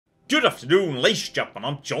Good afternoon, ladies and gentlemen,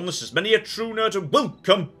 I'm John, this is Many a True Nerd, and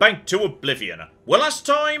welcome back to Oblivion. Well, last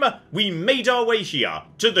time, we made our way here,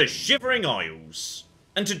 to the Shivering Isles.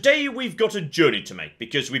 And today we've got a journey to make,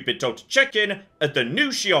 because we've been told to check in at the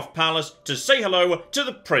new Sheoff Palace to say hello to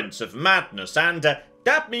the Prince of Madness, and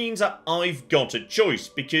that means I've got a choice,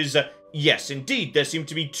 because, yes, indeed, there seem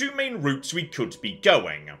to be two main routes we could be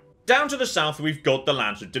going. Down to the south, we've got the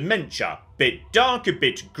Lands of Dementia. Bit dark, a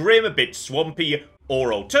bit grim, a bit swampy,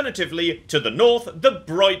 or alternatively, to the north, the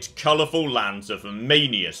bright, colourful lands of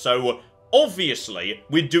Mania. So, obviously,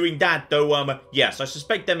 we're doing that, though, yes, I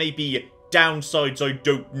suspect there may be downsides I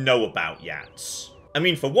don't know about yet. I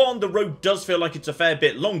mean, for one, the road does feel like it's a fair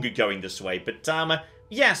bit longer going this way, but,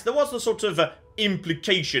 yes, there was the sort of,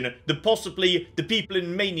 implication that possibly the people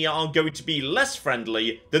in Mania are going to be less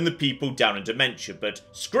friendly than the people down in Dementia, but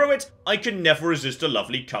screw it, I can never resist a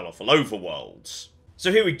lovely, colourful overworld.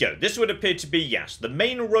 So here we go. This would appear to be, yes, the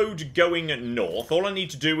main road going north. All I need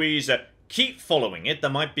to do is keep following it. There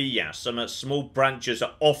might be, yes, some small branches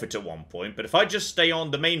off it at one point, but if I just stay on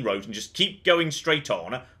the main road and just keep going straight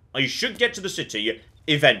on, I should get to the city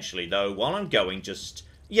eventually, though while I'm going, just,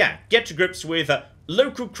 yeah, get to grips with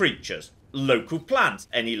local creatures, local plants,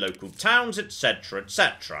 any local towns, etc,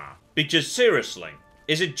 etc. Because seriously,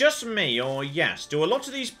 is it just me, or yes, do a lot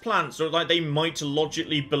of these plants look like they might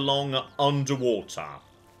logically belong underwater?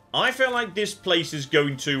 I feel like this place is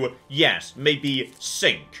going to, yes, maybe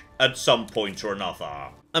sink at some point or another.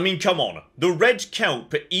 I mean, come on, the red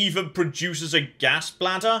kelp even produces a gas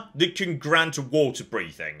bladder that can grant water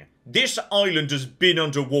breathing. This island has been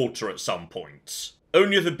underwater at some point.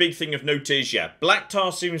 Only other big thing of note is, yeah, black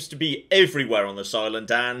tar seems to be everywhere on this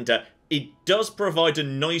island, and it does provide a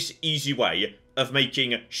nice, easy way of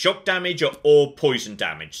making shock damage or poison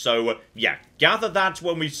damage. So, yeah, gather that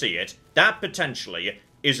when we see it. That potentially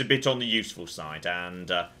is a bit on the useful side. And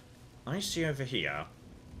I see over here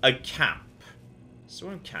a camp. So,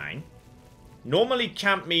 okay. Normally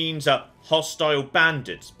camp means hostile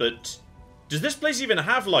bandits, but does this place even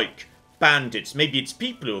have, like, bandits? Maybe it's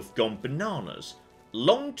people who have gone bananas.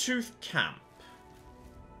 Longtooth Camp.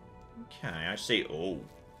 Okay, I see. Oh.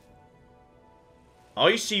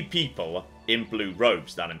 I see people in blue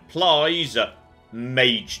robes. That implies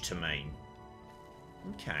mage to me.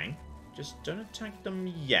 Okay. Just don't attack them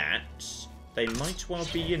yet. They might well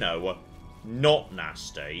be, you know, not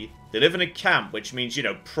nasty. They live in a camp, which means, you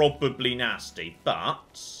know, probably nasty.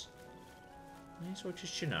 But may as well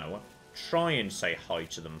just, you know, try and say hi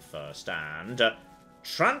to them first. And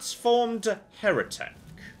transformed heretic.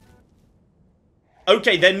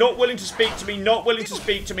 Okay, they're not willing to speak to me, not willing to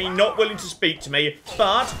speak to me, not willing to speak to me.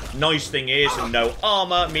 But, nice thing is, no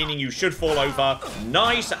armor, meaning you should fall over.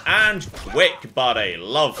 Nice and quick, buddy.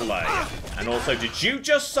 Lovely. And also, did you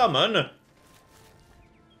just summon?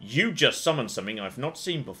 You just summoned something I've not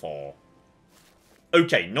seen before.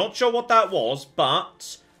 Okay, not sure what that was,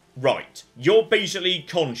 but right. You're basically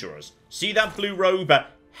conjurers. See that blue robe?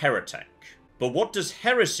 Heretic. But what does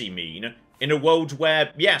heresy mean in a world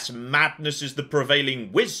where, yes, madness is the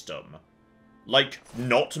prevailing wisdom? Like,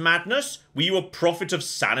 not madness? Were you a prophet of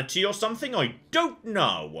sanity or something? I don't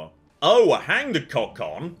know. Oh, hang the cock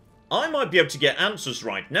on. I might be able to get answers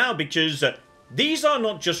right now because these are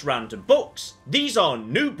not just random books. These are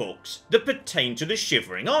new books that pertain to the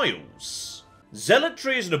Shivering Isles.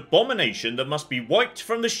 Zealotry is an abomination that must be wiped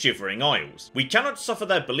from the Shivering Isles. We cannot suffer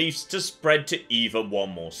their beliefs to spread to even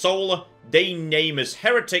one more soul. They name us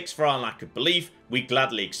heretics for our lack of belief. We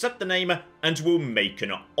gladly accept the name and will make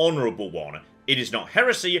an honourable one. It is not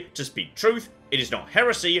heresy to speak truth. It is not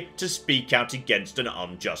heresy to speak out against an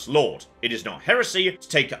unjust lord. It is not heresy to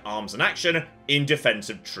take arms and action in defence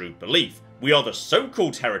of true belief. We are the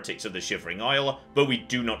so-called heretics of the Shivering Isle, but we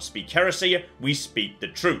do not speak heresy, we speak the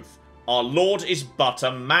truth. Our Lord is but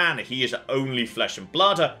a man. He is only flesh and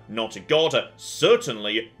blood, not a god,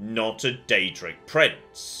 certainly not a Daedric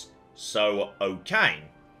prince. So, okay.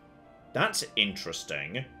 That's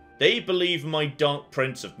interesting. They believe my Dark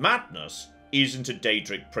Prince of Madness isn't a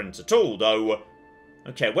Daedric prince at all, though.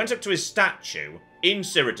 Okay, I went up to his statue in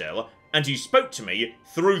Cyrodiil, and he spoke to me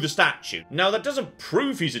through the statue. Now, that doesn't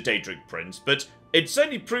prove he's a Daedric prince, but it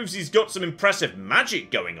certainly proves he's got some impressive magic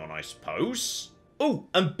going on, I suppose. Oh,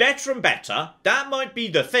 and better, that might be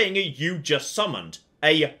the thing you just summoned.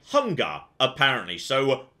 A hunger, apparently.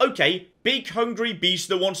 So, okay, big hungry beast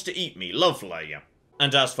that wants to eat me. Lovely.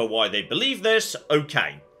 And as for why they believe this,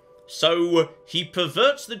 okay. So, he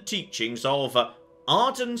perverts the teachings of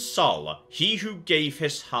Arden Sol, he who gave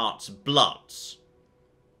his heart's blood.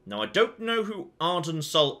 Now, I don't know who Arden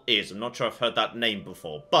Sol is. I'm not sure I've heard that name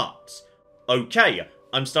before, but okay,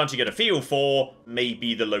 I'm starting to get a feel for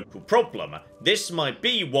maybe the local problem. This might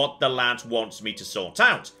be what the lad wants me to sort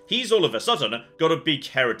out. He's all of a sudden got a big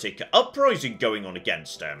heretic uprising going on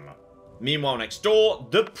against him. Meanwhile, next door,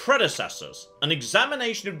 the predecessors. An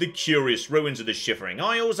examination of the curious ruins of the Shivering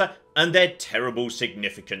Isles and their terrible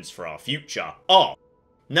significance for our future. Oh,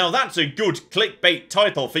 now that's a good clickbait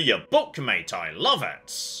title for your book, mate. I love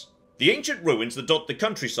it. The ancient ruins that dot the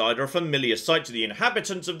countryside are a familiar sight to the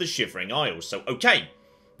inhabitants of the Shivering Isles. So, okay,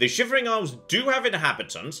 the Shivering Isles do have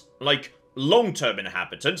inhabitants, like long-term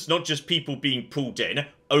inhabitants, not just people being pulled in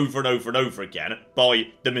over and over and over again by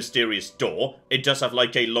the mysterious door. It does have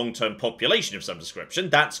like a long-term population of some description.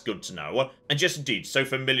 That's good to know. And yes, indeed, so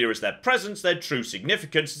familiar as their presence, their true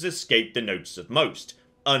significance has escaped the notice of most.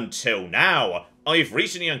 Until now. I've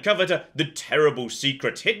recently uncovered the terrible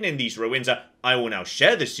secret hidden in these ruins. I will now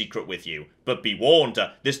share this secret with you. But be warned,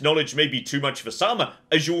 this knowledge may be too much for some,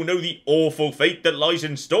 as you will know the awful fate that lies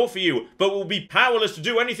in store for you, but will be powerless to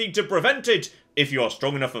do anything to prevent it. If you are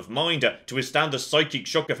strong enough of mind to withstand the psychic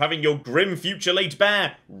shock of having your grim future laid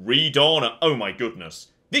bare, read on. Oh my goodness.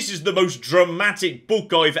 This is the most dramatic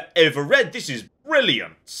book I've ever read. This is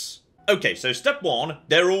brilliant. Okay, so step one,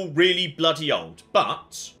 they're all really bloody old,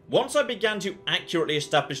 but once I began to accurately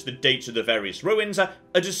establish the dates of the various ruins, a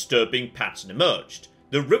disturbing pattern emerged.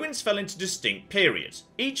 The ruins fell into distinct periods,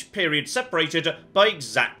 each period separated by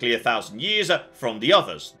exactly 1,000 years from the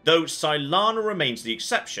others, though Silana remains the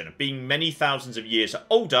exception, being many thousands of years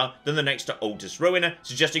older than the next oldest ruin,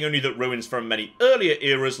 suggesting only that ruins from many earlier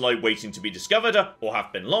eras lie waiting to be discovered or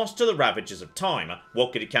have been lost to the ravages of time.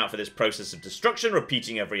 What could account for this process of destruction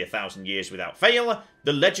repeating every 1,000 years without fail?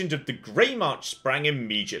 The legend of the Grey March sprang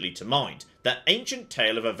immediately to mind, that ancient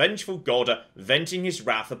tale of a vengeful god venting his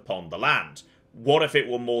wrath upon the land. What if it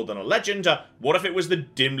were more than a legend? What if it was the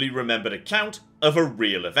dimly remembered account of a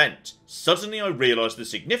real event? Suddenly I realised the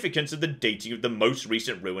significance of the dating of the most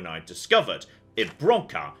recent ruin I'd discovered,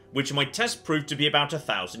 Ibroca, which my test proved to be about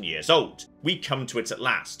 1,000 years old. We come to it at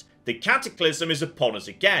last. The cataclysm is upon us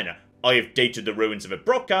again. I have dated the ruins of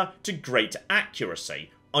Ibroca to great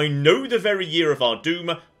accuracy. I know the very year of our doom.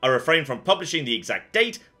 I refrain from publishing the exact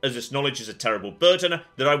date, as this knowledge is a terrible burden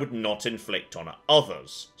that I would not inflict on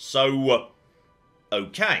others. So,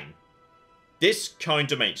 okay. This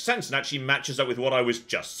kinda makes sense and actually matches up with what I was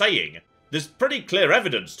just saying. There's pretty clear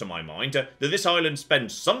evidence to my mind that this island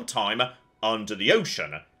spends some time under the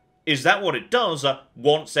ocean. Is that what it does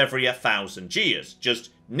once every 1,000 years?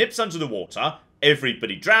 Just nips under the water,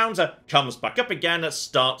 everybody drowns, comes back up again,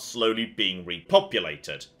 starts slowly being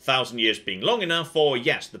repopulated. 1,000 years being long enough for,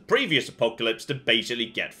 yes, the previous apocalypse to basically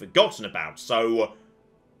get forgotten about. So,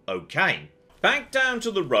 okay. Back down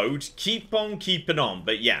to the road, keep on keeping on,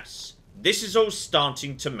 but yes, this is all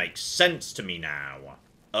starting to make sense to me now.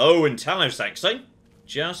 Oh, and hello, sexy.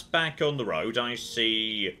 Just back on the road, I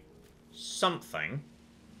see something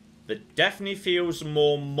that definitely feels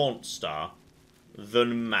more monster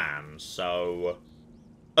than man, so...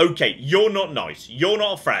 Okay, you're not nice. You're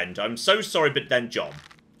not a friend. I'm so sorry, but then John.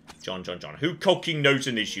 John. Who cocking knows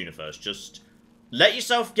in this universe? Just let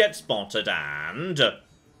yourself get spotted and...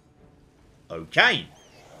 Okay.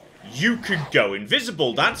 You could go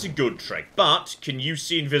invisible. That's a good trick. But can you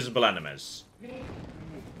see invisible enemies?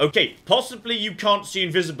 Okay, possibly you can't see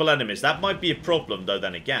invisible enemies. That might be a problem, though,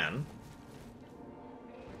 then again.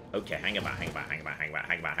 Okay, hang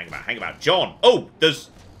about. John! Oh, there's...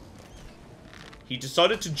 He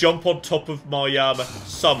decided to jump on top of my,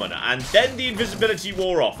 summon, and then the invisibility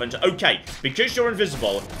wore off, and okay, because you're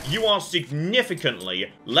invisible, you are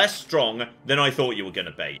significantly less strong than I thought you were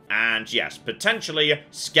gonna be. And yes, potentially,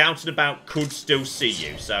 scouting about could still see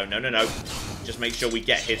you, so no. Just make sure we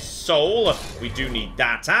get his soul. We do need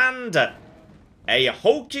that, and a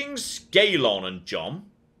hulking Scalon, and John.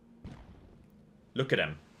 Look at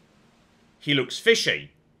him. He looks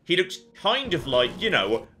fishy. He looks kind of like, you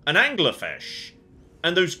know, an anglerfish.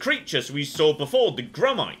 And those creatures we saw before, the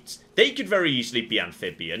grummites, they could very easily be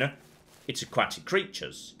amphibian. It's aquatic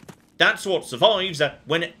creatures. That's what survives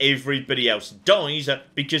when everybody else dies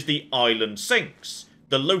because the island sinks.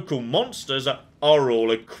 The local monsters are all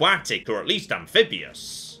aquatic, or at least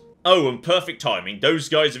amphibious. Oh, and perfect timing. Those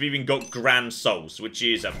guys have even got grand souls, which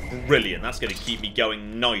is brilliant. That's going to keep me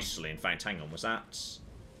going nicely. In fact, hang on, was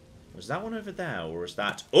that one over there, or is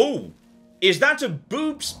that... Oh! Is that a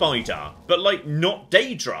boob spider? But, like, not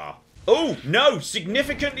Daedra? Oh, no!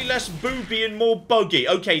 Significantly less booby and more buggy.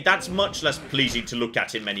 Okay, that's much less pleasing to look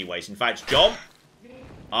at in many ways. In fact, John?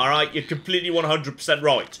 Alright, you're completely 100%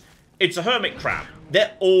 right. It's a hermit crab.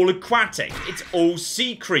 They're all aquatic. It's all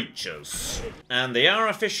sea creatures. And they are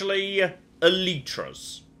officially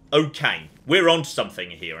elytras. Okay, we're on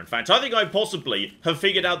something here. In fact, I think I possibly have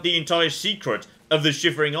figured out the entire secret of the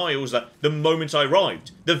Shivering Isles the moment I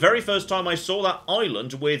arrived. The very first time I saw that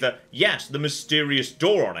island with, yes, the mysterious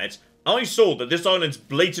door on it, I saw that this island's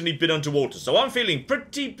blatantly been underwater, so I'm feeling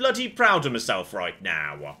pretty bloody proud of myself right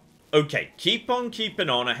now. Okay, keep on keeping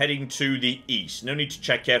on, heading to the east. No need to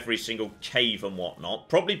check every single cave and whatnot.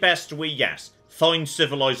 Probably best we, yes, find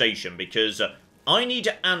civilization, because I need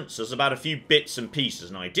answers about a few bits and pieces,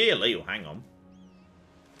 and ideally... Oh, hang on.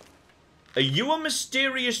 Are you a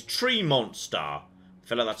mysterious tree monster? I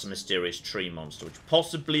feel like that's a mysterious tree monster, which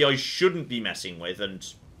possibly I shouldn't be messing with,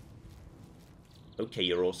 and... Okay,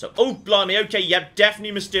 you're also... Oh, blimey, okay, yep,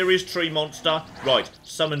 definitely mysterious tree monster. Right,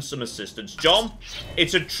 summon some assistance. John,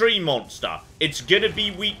 it's a tree monster. It's gonna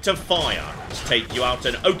be weak to fire. Let's take you out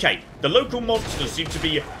and... Okay, the local monsters seem to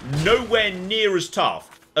be nowhere near as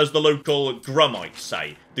tough as the local Grummites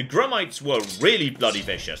say. The Grummites were really bloody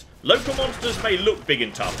vicious. Local monsters may look big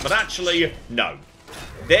and tough, but actually, no.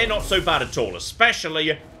 They're not so bad at all,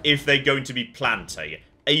 especially if they're going to be Planty.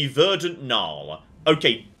 A verdant gnarl.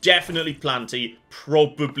 Okay, definitely Planty,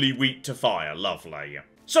 probably weak to fire. Lovely.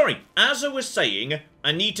 Sorry, as I was saying,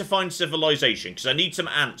 I need to find civilization, because I need some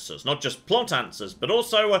answers. Not just plot answers, but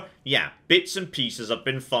also, yeah, bits and pieces I've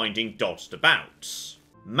been finding dotted about.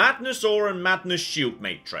 Madness Ore and Madness Shield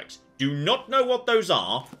Matrix. Do not know what those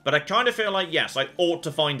are, but I kind of feel like, yes, I ought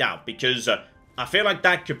to find out, because I feel like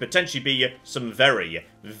that could potentially be some very,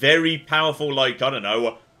 very powerful, like, I don't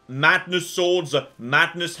know, Madness Swords,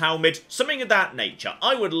 Madness Helmet, something of that nature.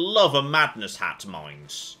 I would love a Madness Hat,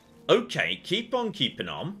 mind. Okay, keep on keeping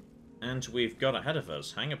on. And we've got ahead of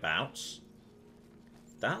us, hang about.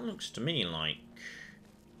 That looks to me like...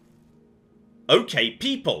 Okay,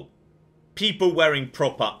 people. People wearing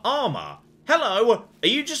proper armor. Hello, are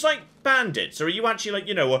you just like bandits? Or are you actually like,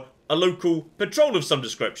 you know, a local patrol of some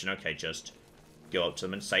description? Okay, just go up to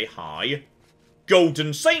them and say hi.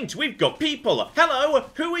 Golden Saint, we've got people. Hello,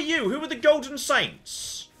 who are you? Who are the Golden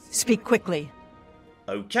Saints? Speak quickly.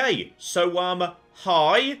 Okay, so,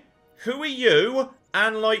 hi, who are you?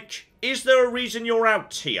 And, like, is there a reason you're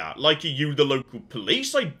out here? Like, are you the local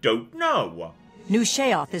police? I don't know. New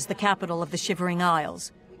Sheoth is the capital of the Shivering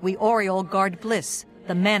Isles. We Oriole guard Bliss,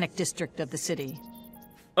 the manic district of the city.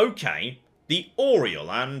 Okay, the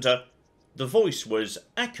Oriole, and, the voice was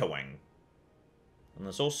echoing. And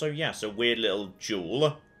there's also, yes, a weird little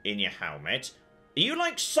jewel in your helmet. Are you,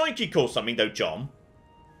 like, psychic or something, though, John?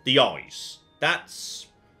 The eyes. That's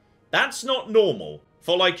not normal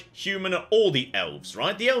for, like, human or the elves,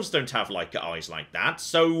 right? The elves don't have, like, eyes like that,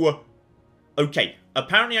 so... Okay,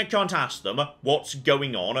 apparently I can't ask them what's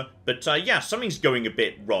going on, but, yeah, something's going a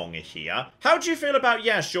bit wrong here. How do you feel about,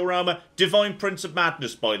 yes, your, Divine Prince of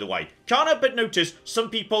Madness, by the way? Can't help but notice some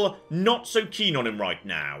people not so keen on him right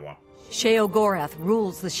now. Sheogorath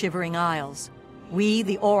rules the Shivering Isles. We,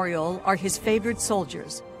 the Oriole, are his favored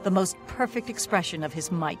soldiers, the most perfect expression of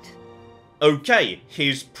his might. Okay,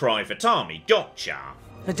 his private army, gotcha.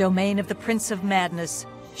 The domain of the Prince of Madness,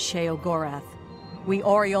 Sheogorath. We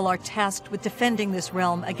Oriole are tasked with defending this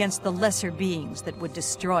realm against the lesser beings that would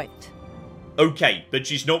destroy it. Okay, but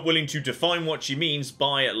she's not willing to define what she means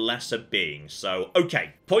by lesser beings, so,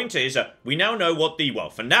 okay. Point is, we now know what the, well,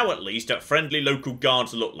 for now at least, friendly local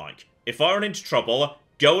guards look like. If I run into trouble,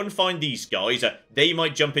 go and find these guys. They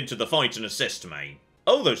might jump into the fight and assist me.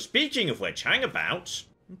 Although, speaking of which, hang about.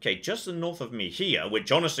 Okay, just the north of me here,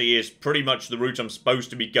 which honestly is pretty much the route I'm supposed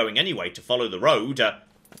to be going anyway to follow the road.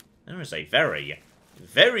 There is a very,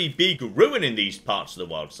 very big ruin in these parts of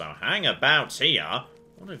the world, so hang about here.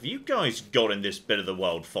 What have you guys got in this bit of the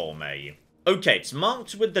world for me? Okay, it's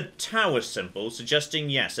marked with the tower symbol, suggesting,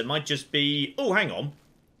 yes, it might just be... Oh, hang on.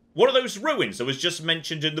 One of those ruins that was just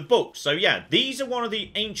mentioned in the book. So yeah, these are one of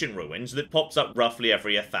the ancient ruins that pops up roughly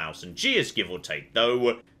every 1,000 years, give or take.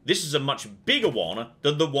 Though, this is a much bigger one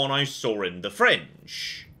than the one I saw in the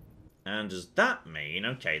Fringe. And does that mean...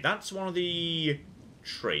 Okay, that's one of the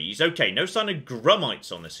trees. Okay, no sign of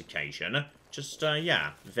Grummites on this occasion. Just,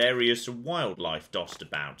 yeah, various wildlife dotted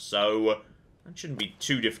about. So, that shouldn't be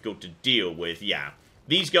too difficult to deal with, yeah.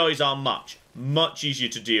 These guys are much, much easier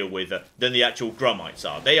to deal with than the actual Grummites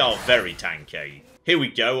are. They are very tanky. Here we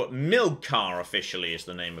go. Milkar officially is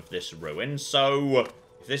the name of this ruin. So,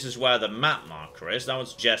 if this is where the map marker is, that would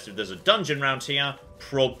suggest if there's a dungeon around here,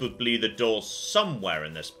 probably the door's somewhere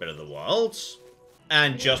in this bit of the world.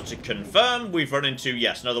 And just to confirm, we've run into,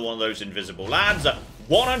 yes, another one of those invisible lads.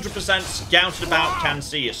 100% scouted about, can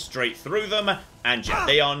see us straight through them. And yeah,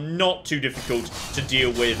 they are not too difficult to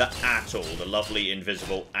deal with at all. The lovely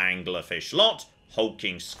invisible anglerfish lot.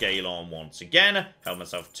 Hulking scale on once again. Help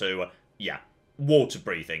myself to, yeah, water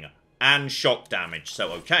breathing and shock damage.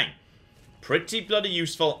 So, okay. Pretty bloody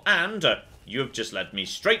useful, and you have just led me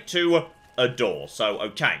straight to a door. So,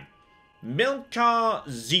 okay. Milcar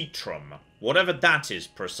Zetrum. Whatever that is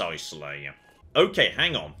precisely. Okay,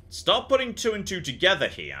 hang on. Start putting 2 and 2 together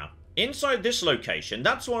here. Inside this location,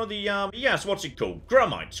 that's one of the, yes, what's it called?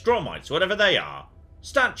 Gromites, whatever they are.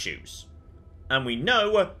 Statues. And we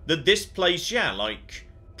know that this place, yeah, like,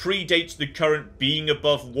 predates the current being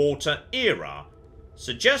above water era.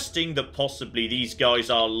 Suggesting that possibly these guys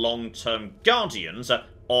are long-term guardians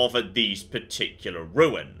of these particular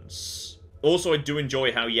ruins. Also, I do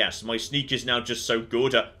enjoy how, yes, my sneak is now just so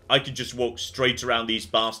good, I can just walk straight around these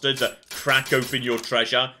bastards, crack open your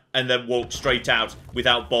treasure, and then walk straight out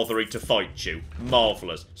without bothering to fight you.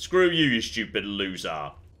 Marvellous. Screw you, you stupid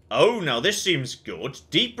loser. Oh, now this seems good.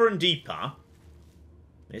 Deeper and deeper.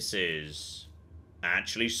 This is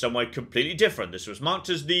actually somewhere completely different. This was marked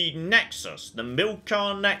as the Nexus, the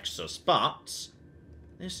Milcar Nexus, but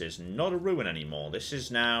this is not a ruin anymore. This is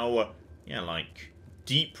now, yeah, like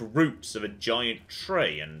deep roots of a giant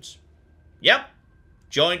tree, and yep,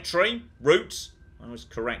 giant tree, roots. I was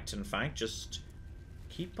correct, in fact. Just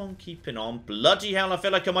keep on keeping on. Bloody hell, I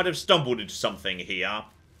feel like I might have stumbled into something here.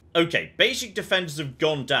 Okay, basic defenses have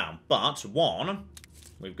gone down, but one,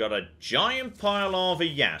 we've got a giant pile of,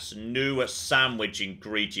 yes, new sandwich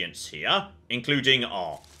ingredients here, including,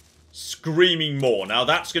 screaming more. Now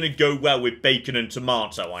that's going to go well with bacon and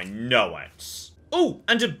tomato, I know it. Oh,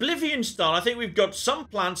 and Oblivion style, I think we've got some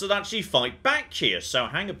plants that actually fight back here, so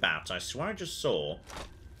hang about. I swear I just saw.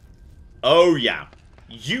 Oh, yeah.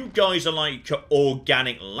 You guys are like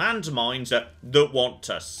organic landmines that want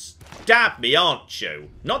to stab me, aren't you?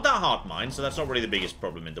 Not that hard mine, so that's not really the biggest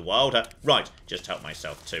problem in the world. Right, just help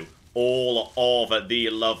myself to all of the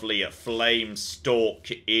lovely flame stalk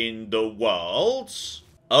in the world.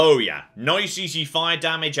 Oh yeah, nice easy fire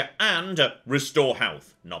damage and restore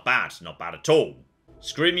health. Not bad at all.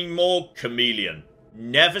 Screaming more, chameleon.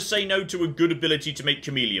 Never say no to a good ability to make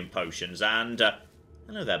chameleon potions, and,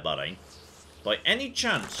 hello there, buddy. By any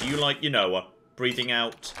chance, you like, you know, breathing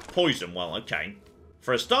out poison? Well, okay.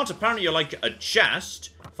 For a start, apparently you're like a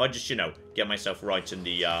chest. If I just, you know, get myself right in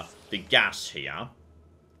the gas here.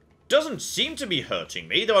 Doesn't seem to be hurting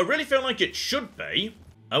me, though I really feel like it should be.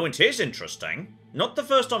 Oh, and here's interesting. Not the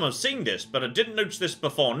first time I've seen this, but I didn't notice this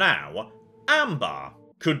before now. Amber.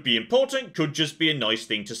 Could be important, could just be a nice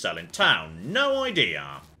thing to sell in town. No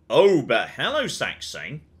idea. Oh, but hello,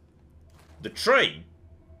 Saxing. The tree.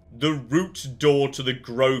 The root door to the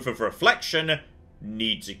Grove of Reflection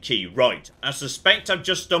needs a key. Right. I suspect I've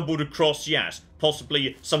just stumbled across, yes,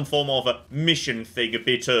 possibly some form of a mission thing a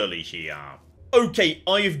bit early here. Okay,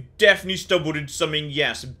 I've definitely stumbled into something,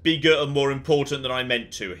 yes, bigger and more important than I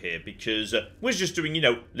meant to here, because we're just doing, you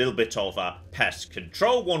know, a little bit of pest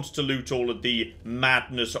control, wants to loot all of the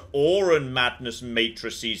madness ore and madness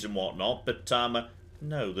matrices and whatnot, but,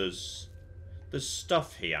 no, there's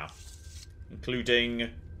stuff here, including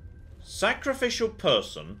sacrificial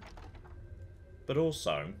person, but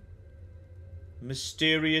also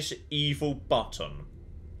mysterious evil button.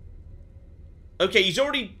 Okay, he's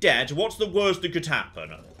already dead. What's the worst that could happen?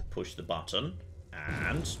 Push the button.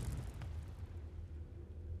 And...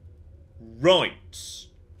 right.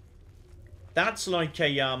 That's like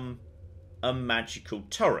a magical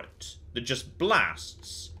turret that just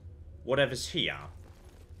blasts whatever's here.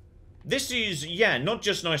 This is, yeah, not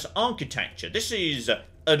just nice architecture. This is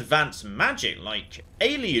advanced magic, like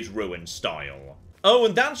Alien Ruin style. Oh,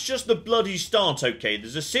 and that's just the bloody start, okay?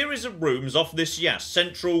 There's a series of rooms off this, yes,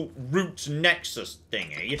 central root nexus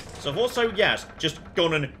thingy. So I've also, yes, just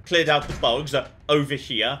gone and cleared out the bugs over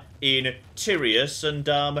here in Tyrius.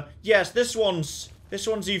 And, yes, this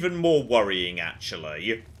one's even more worrying,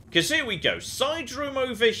 actually. Because here we go. Side room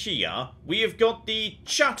over here, we have got the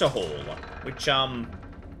Chatter Hall, which,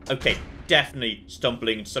 okay, definitely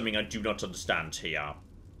stumbling into something I do not understand here.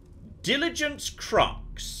 Diligence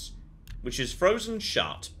Crux, which is frozen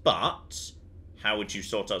shut, but how would you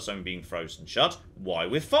sort out something being frozen shut? Why,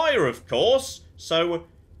 with fire, of course. So,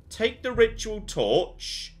 take the ritual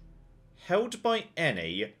torch, held by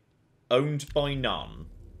any, owned by none.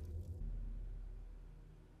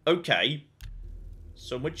 Okay.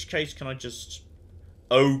 So in which case can I just...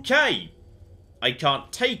 okay! I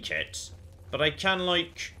can't take it, but I can,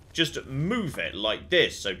 like, just move it like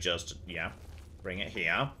this. So just, yeah, bring it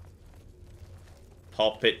here.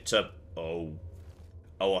 Pop it to... oh,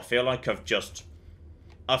 I feel like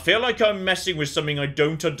I feel like I'm messing with something I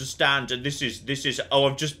don't understand, and this is, oh,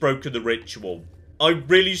 I've just broken the ritual. I'm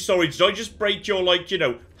really sorry, did I just break your, like, you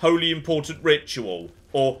know, holy important ritual?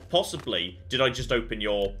 Or, possibly, did I just open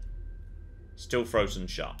your... Still frozen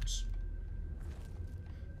shut.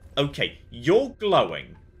 Okay, you're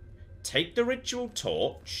glowing. Take the ritual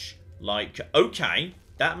torch. Like, okay,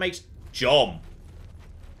 that makes... John.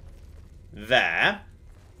 There.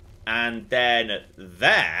 And then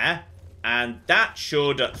there. And that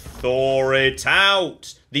should thaw it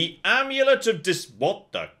out. The amulet of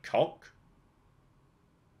what the cock?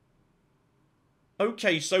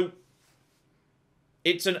 Okay, so...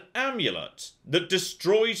 It's an amulet that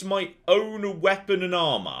destroys my own weapon and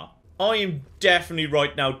armor. I am definitely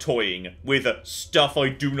right now toying with stuff I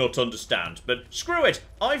do not understand. But screw it.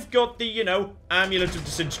 I've got the, you know, amulet of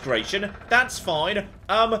disintegration. That's fine.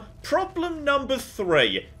 Problem number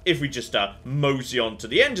 3. If we just mosey on to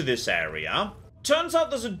the end of this area. Turns out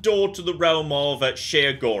there's a door to the realm of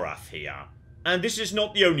Sheogorath here. And this is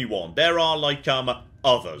not the only one. There are, like,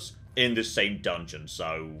 others in the same dungeon.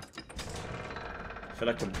 So... I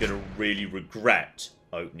feel like I'm gonna really regret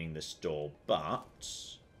opening this door,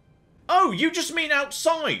 but... Oh, you just mean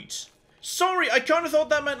outside! Sorry, I kind of thought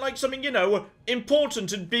that meant like something, you know,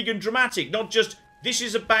 important and big and dramatic, not just, this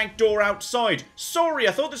is a back door outside. Sorry,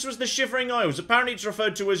 I thought this was the Shivering Isles. Apparently it's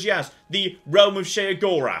referred to as, yes, the realm of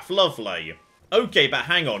Sheogorath. Lovely. Okay, but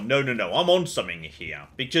hang on. No, I'm on something here.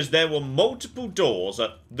 Because there were multiple doors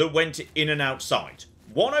that went in and outside.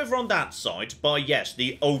 One over on that side by, yes,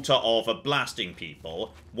 the altar of blasting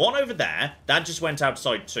people. One over there, that just went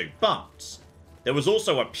outside too. But there was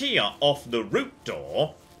also up here off the root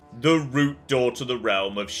door to the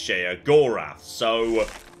realm of Sheogorath. So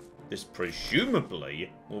this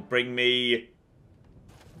presumably will bring me...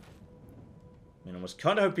 I mean, I was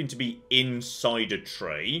kind of hoping to be inside a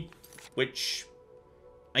tree, which...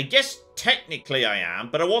 I guess technically I am,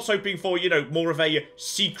 but I was hoping for, you know, more of a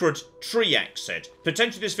secret tree exit.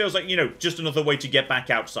 Potentially this feels like, you know, just another way to get back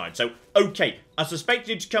outside. So, okay, I suspect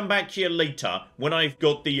I need to come back here later when I've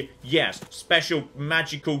got the, yes, special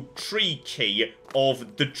magical tree key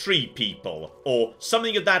of the tree people, or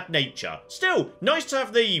something of that nature. Still, nice to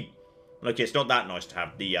have the... Okay, it's not that nice to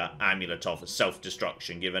have the amulet of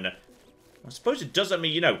self-destruction, given... I suppose it does let me,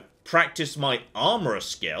 you know, practice my armor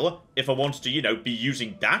skill if I wanted to, you know, be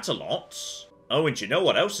using that a lot. Oh, and you know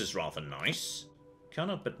what else is rather nice? Can't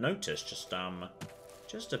help but notice, just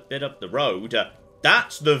a bit up the road.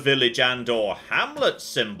 That's the village and or hamlet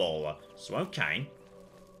symbol. So, okay.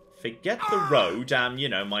 Forget the road and, you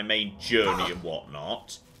know, my main journey and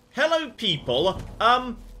whatnot. Hello, people.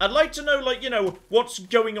 I'd like to know, like, you know, what's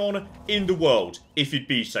going on in the world, if you'd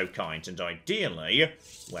be so kind. And ideally,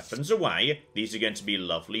 weapons away. These are going to be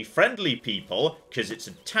lovely, friendly people, because it's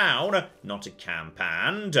a town, not a camp,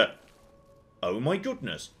 and... oh my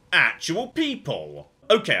goodness, actual people.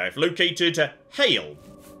 Okay, I've located Hale.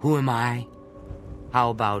 Who am I? How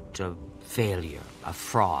about a failure, a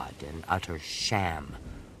fraud, an utter sham?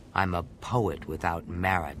 I'm a poet without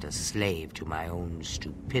merit, a slave to my own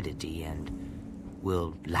stupidity, and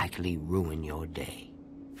will likely ruin your day.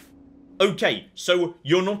 Okay, so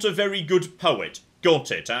you're not a very good poet.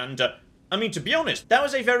 Got it, and, I mean, to be honest, that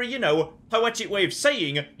was a very, you know, poetic way of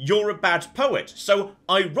saying you're a bad poet. So,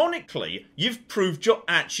 ironically, you've proved you're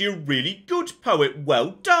actually a really good poet.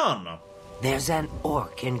 Well done! There's an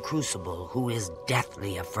orc in Crucible who is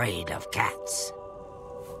deathly afraid of cats.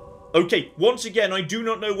 Okay, once again, I do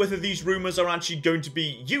not know whether these rumours are actually going to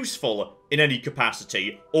be useful in any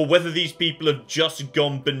capacity, or whether these people have just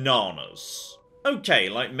gone bananas. Okay,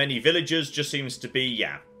 like many villages, just seems to be,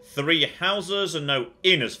 yeah, 3 houses and no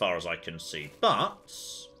inn as far as I can see. But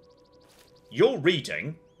you're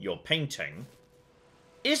reading, you're painting.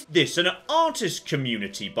 Is this an artist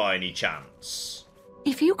community by any chance?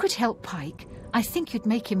 If you could help Pike, I think you'd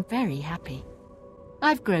make him very happy.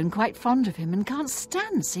 I've grown quite fond of him and can't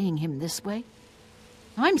stand seeing him this way.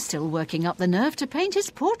 I'm still working up the nerve to paint his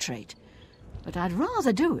portrait, but I'd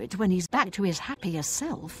rather do it when he's back to his happier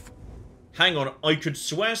self. Hang on, I could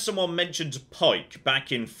swear someone mentioned Pike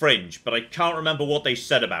back in Fringe, but I can't remember what they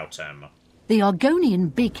said about him. The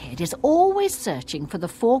Argonian bighead is always searching for the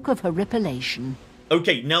fork of horripilation.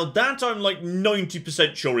 Okay, now that I'm like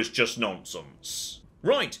 90% sure is just nonsense.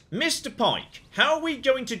 Right, Mr. Pike, how are we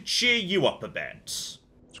going to cheer you up a bit?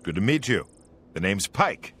 It's good to meet you. The name's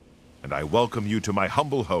Pike, and I welcome you to my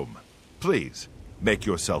humble home. Please, make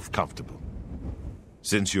yourself comfortable.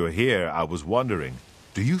 Since you're here, I was wondering,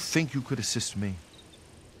 do you think you could assist me?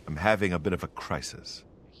 I'm having a bit of a crisis.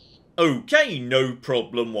 Okay, no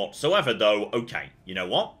problem whatsoever, though. Okay, you know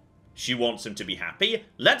what? She wants him to be happy.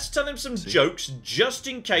 Let's tell him some jokes just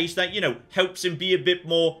in case that, you know, helps him be a bit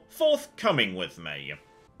more forthcoming with me.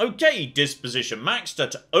 Okay, disposition maxed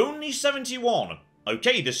at only 71.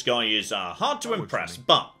 Okay, this guy is hard to impress,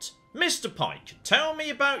 but Mr. Pike, tell me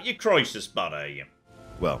about your crisis, buddy.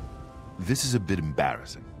 Well, this is a bit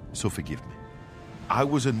embarrassing, so forgive me. I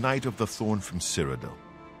was a Knight of the Thorn from Cyrodiil.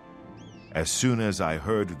 As soon as I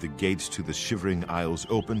heard the gates to the Shivering Isles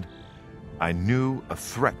opened, I knew a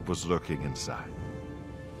threat was lurking inside.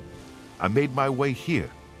 I made my way here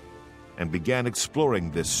and began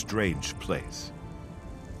exploring this strange place.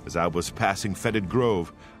 As I was passing Fetid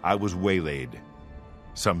Grove, I was waylaid.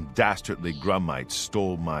 Some dastardly Grummites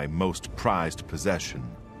stole my most prized possession,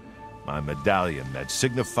 my medallion that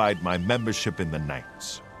signified my membership in the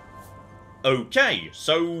Knights. Okay,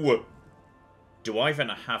 so do I even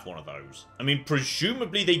have one of those? I mean,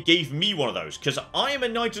 presumably they gave me one of those, because I am a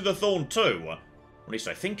Knight of the Thorn too. Or at least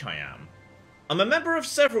I think I am. I'm a member of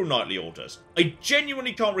several knightly orders. I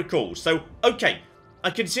genuinely can't recall, so okay, I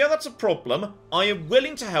can see how that's a problem. I am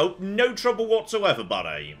willing to help, no trouble whatsoever,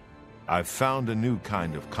 buddy. I've found a new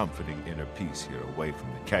kind of comforting inner peace here away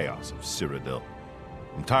from the chaos of Cyrodiil.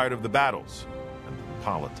 I'm tired of the battles and the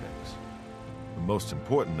politics. But most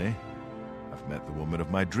importantly, I've met the woman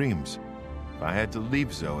of my dreams. If I had to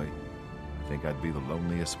leave Zoe, I think I'd be the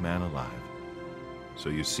loneliest man alive. So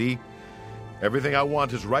you see, everything I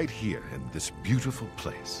want is right here in this beautiful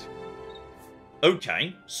place.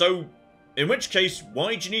 Okay, so in which case,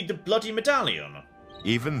 why'd you need the bloody medallion?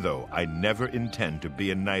 Even though I never intend to be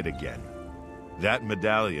a knight again, that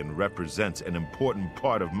medallion represents an important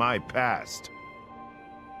part of my past.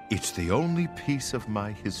 It's the only piece of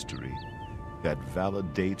my history that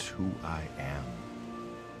validates who I am.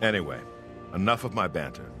 Anyway, enough of my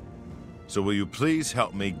banter. So will you please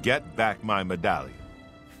help me get back my medallion?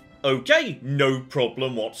 Okay, no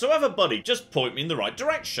problem whatsoever, buddy. Just point me in the right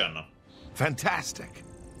direction. Fantastic.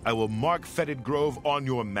 I will mark Fetid Grove on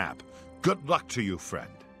your map. Good luck to you,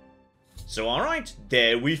 friend. So alright,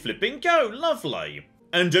 there we flipping go, lovely.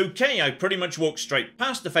 And okay, I pretty much walked straight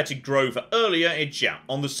past the Fetid Grove earlier, it's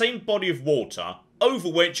on the same body of water, over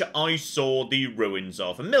which I saw the ruins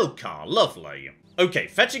of a mill car, lovely. Okay,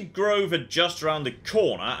 Fetid Grove are just around the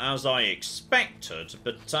corner, as I expected,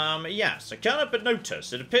 but yes, I can't help but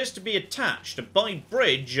notice it appears to be attached by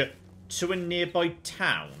bridge to a nearby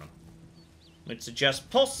town. Which suggests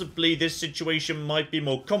possibly this situation might be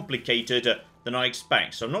more complicated than I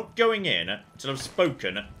expect, so I'm not going in until I've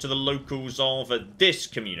spoken to the locals of this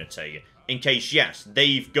community, in case, yes,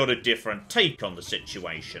 they've got a different take on the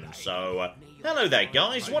situation. So, hello there,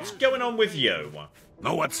 guys, what's going on with you?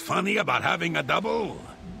 Know what's funny about having a double?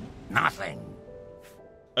 Nothing.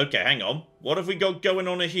 Okay, hang on, what have we got going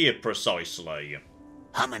on here precisely?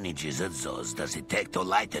 How many jizudzos does it take to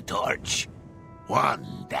light a torch?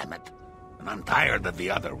 One, damn it. And I'm tired of the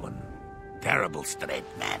other one. Terrible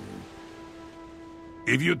straight man.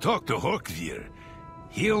 If you talk to Horkvir,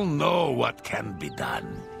 he'll know what can be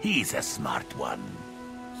done. He's a smart one.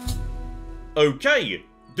 Okay,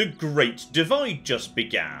 the Great Divide just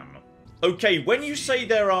began. Okay, when you say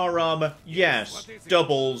there are, yes,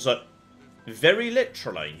 doubles, very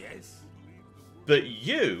literally. Yes. But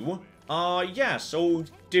you are, yes, all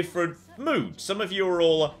different moods. Some of you are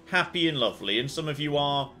all happy and lovely, and some of you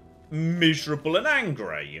are miserable and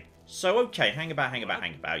angry. So, okay, hang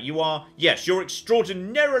about. You are, yes, you're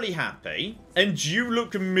extraordinarily happy, and you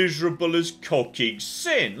look miserable as cocking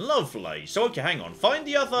sin. Lovely. So, okay, hang on. Find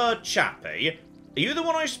the other chappie. Are you the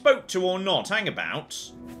one I spoke to or not? Hang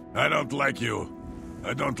about. I don't like you.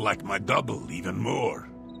 I don't like my double even more.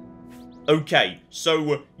 Okay,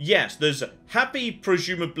 so, yes, there's happy,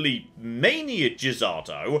 presumably, mania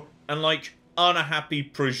Gizzardo, and, like, unhappy,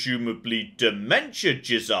 presumably, dementia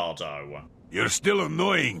Gizzardo. You're still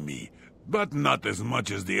annoying me, but not as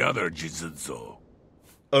much as the other Jizudzo.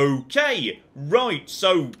 Okay, right,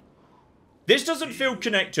 so this doesn't feel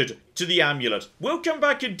connected to the amulet. We'll come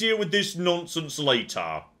back and deal with this nonsense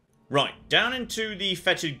later. Right, down into the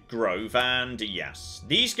Fetid Grove, and yes,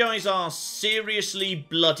 these guys are seriously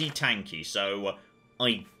bloody tanky, so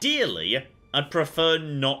ideally, I'd prefer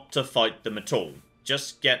not to fight them at all.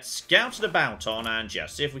 Just get scouted about on, and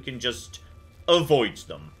yes, see if we can just avoid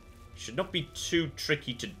them. Should not be too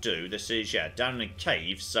tricky to do. This is, yeah, down in a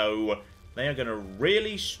cave, so they are going to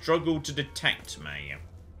really struggle to detect me.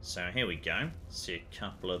 So here we go. See a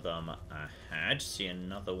couple of them ahead. See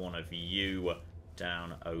another one of you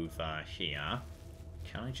down over here.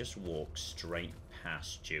 Can I just walk straight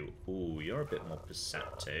past you? Ooh, you're a bit more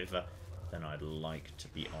perceptive than I'd like, to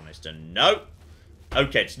be honest. And no!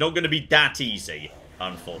 Okay, it's not going to be that easy,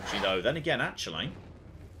 unfortunately, though. Then again, actually,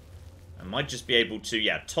 I might just be able to,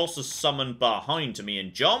 yeah, toss a summon behind me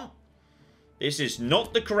and jump. This is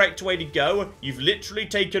not the correct way to go. You've literally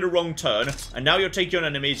taken a wrong turn, and now you're taking on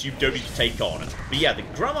enemies you don't need to take on. But yeah, the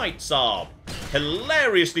Grummites are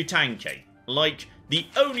hilariously tanky. Like, the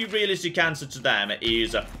only realistic answer to them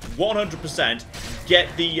is 100%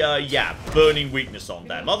 get the, burning weakness on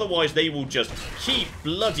them. Otherwise, they will just keep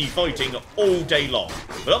bloody fighting all day long.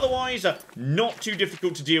 But otherwise, not too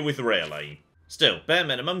difficult to deal with, really. Still, bare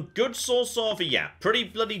minimum, good source of, pretty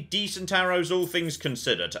bloody decent arrows, all things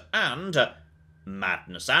considered. And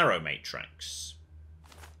Madness Arrow Matrix.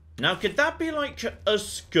 Now, could that be like a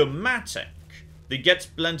schematic that gets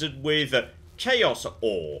blended with Chaos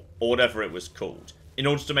Ore, or whatever it was called, in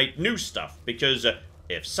order to make new stuff? Because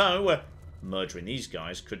if so, murdering these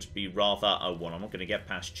guys could be rather... Oh, well, I'm not going to get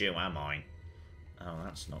past you, am I? Oh,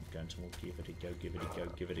 that's not going to... Well, give it a go, give it a go,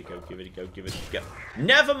 give it a go, give it a go, give it a go.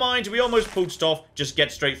 Never mind, we almost pulled stuff. Just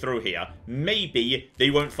get straight through here. Maybe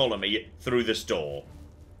they won't follow me through this door.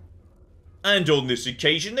 And on this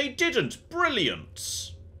occasion, they didn't.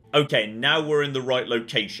 Brilliant. Okay, now we're in the right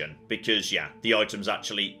location. Because, the item's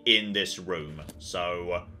actually in this room.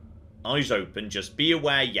 So, eyes open. Just be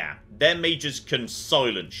aware, their mages can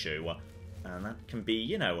silence you. And that can be,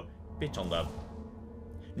 you know, a bit on the...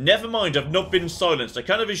 Never mind, I've not been silenced. I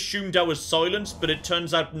kind of assumed I was silenced, but it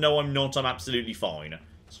turns out, no, I'm not. I'm absolutely fine.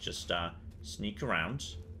 Let's just, sneak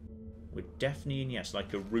around. We're definitely in, yes,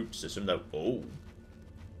 like a root system, though. Oh.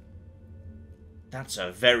 That's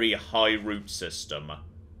a very high root system.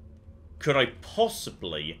 Could I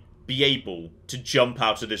possibly be able to jump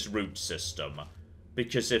out of this root system?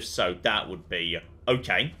 Because if so, that would be...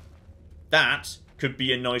 Okay. That could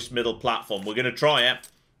be a nice middle platform. We're going to try it.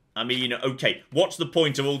 I mean, okay, what's the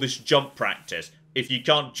point of all this jump practice if you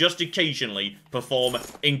can't just occasionally perform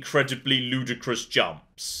incredibly ludicrous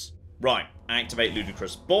jumps? Right, activate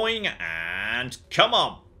ludicrous boing, and come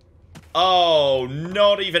on. Oh,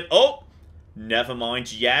 not even... Oh! Never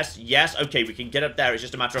mind. Yes, yes. Okay, we can get up there. It's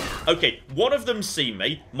just a matter of... Okay, one of them see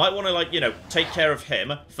me. Might want to, like, you know, take care of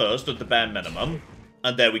him first at the bare minimum.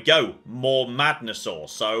 And there we go. More madness ore.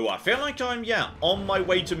 So I feel like I'm, on my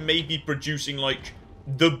way to maybe producing, like,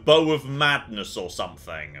 the Bow of Madness or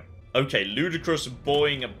something. Okay, ludicrous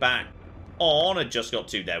boing back on. I just got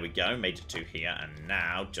 2. There we go. Made it 2 here. And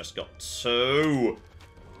now just got 2.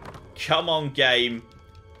 Come on, game.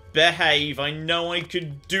 Behave. I know I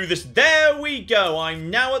could do this. There we go. I'm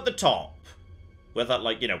now at the top. Whether that,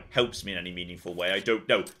 like, you know, helps me in any meaningful way, I don't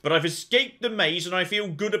know. But I've escaped the maze and I feel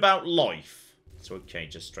good about life. So, okay,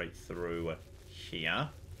 just straight through here.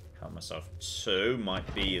 Help myself 2.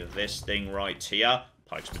 Might be this thing right here.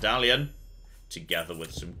 Pike's Medallion. Together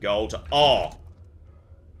with some gold. Oh!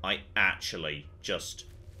 I actually just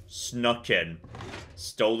snuck in.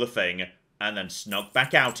 Stole the thing. And then snuck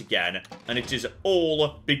back out again. And it is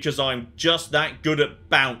all because I'm just that good at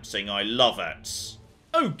bouncing. I love it.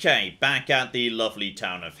 Okay, back at the lovely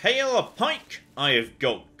town of Hale, Pike. I have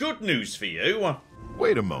got good news for you.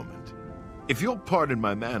 Wait a moment. If you'll pardon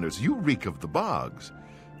my manners, you reek of the bogs.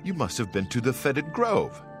 You must have been to the Fetid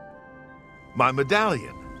Grove. My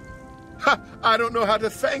medallion. Ha! I don't know how to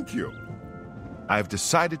thank you. I've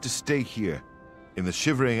decided to stay here in the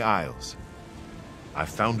Shivering Isles. I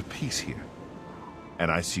found peace here,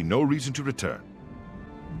 and I see no reason to return.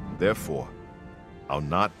 Therefore, I'll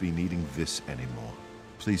not be needing this anymore.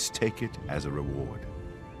 Please take it as a reward.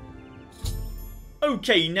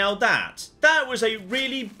 Okay, now that was a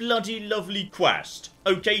really bloody lovely quest.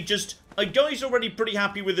 Okay, just a guy's already pretty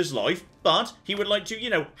happy with his life, but he would like to,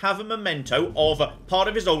 you know, have a memento of part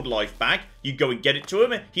of his old life back. You go and get it to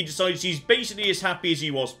him. He decides he's basically as happy as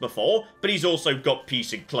he was before, but he's also got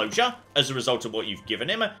peace and closure as a result of what you've given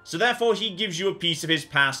him. So therefore, he gives you a piece of his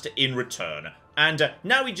past in return. And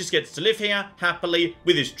now he just gets to live here, happily,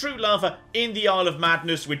 with his true love in the Isle of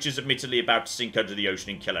Madness, which is admittedly about to sink under the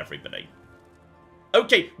ocean and kill everybody.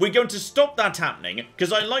 Okay, we're going to stop that happening,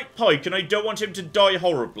 because I like Pike and I don't want him to die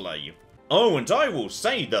horribly. Oh, and I will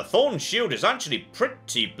say the Thorn Shield is actually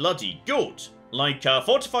pretty bloody good. Like,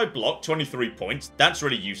 Fortified Block, 23 points, that's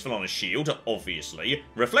really useful on a shield, obviously.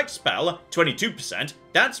 Reflect Spell, 22%,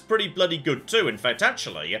 that's pretty bloody good too. In fact,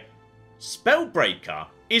 actually, Spellbreaker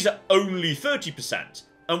is only 30%,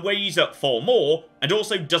 and weighs 4 more, and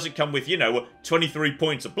also doesn't come with, you know, 23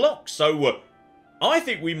 points of block, so I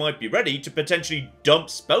think we might be ready to potentially dump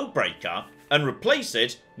Spellbreaker and replace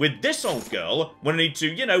it with this old girl when I need to,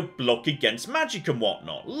 you know, block against magic and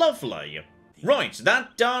whatnot. Lovely. Right,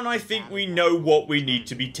 that done, I think we know what we need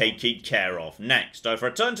to be taking care of next. I've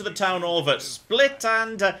returned to the town of Split,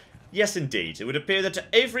 and yes indeed, it would appear that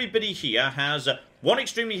everybody here has one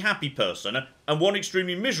extremely happy person and one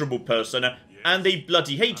extremely miserable person and they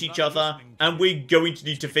bloody hate each other, and we're going to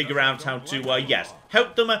need to figure out how to, yes,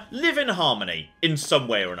 help them live in harmony in some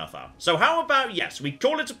way or another. So how about, yes, we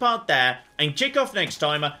call it a part there, and kick off next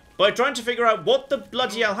time by trying to figure out what the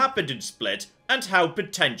bloody hell happened in Split, and how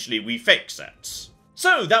potentially we fix it.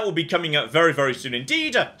 So that will be coming up very, very soon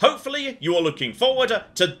indeed. Hopefully, you are looking forward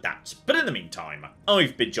to that. But in the meantime,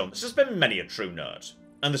 I've been John. This has been Many a True Nerd.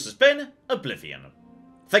 And this has been Oblivion.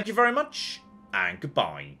 Thank you very much, and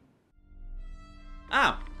goodbye.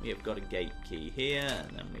 We have got a gate key here,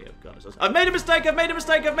 and then we have got a... I've made a mistake, I've made a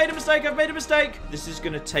mistake, I've made a mistake, I've made a mistake! This is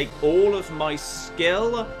going to take all of my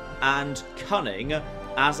skill and cunning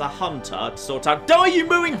as a hunter to sort out... Die, you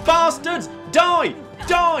mooing bastards! Die!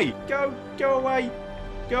 Die! Go away.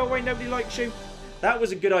 Go away, nobody likes you. That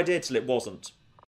was a good idea till it wasn't.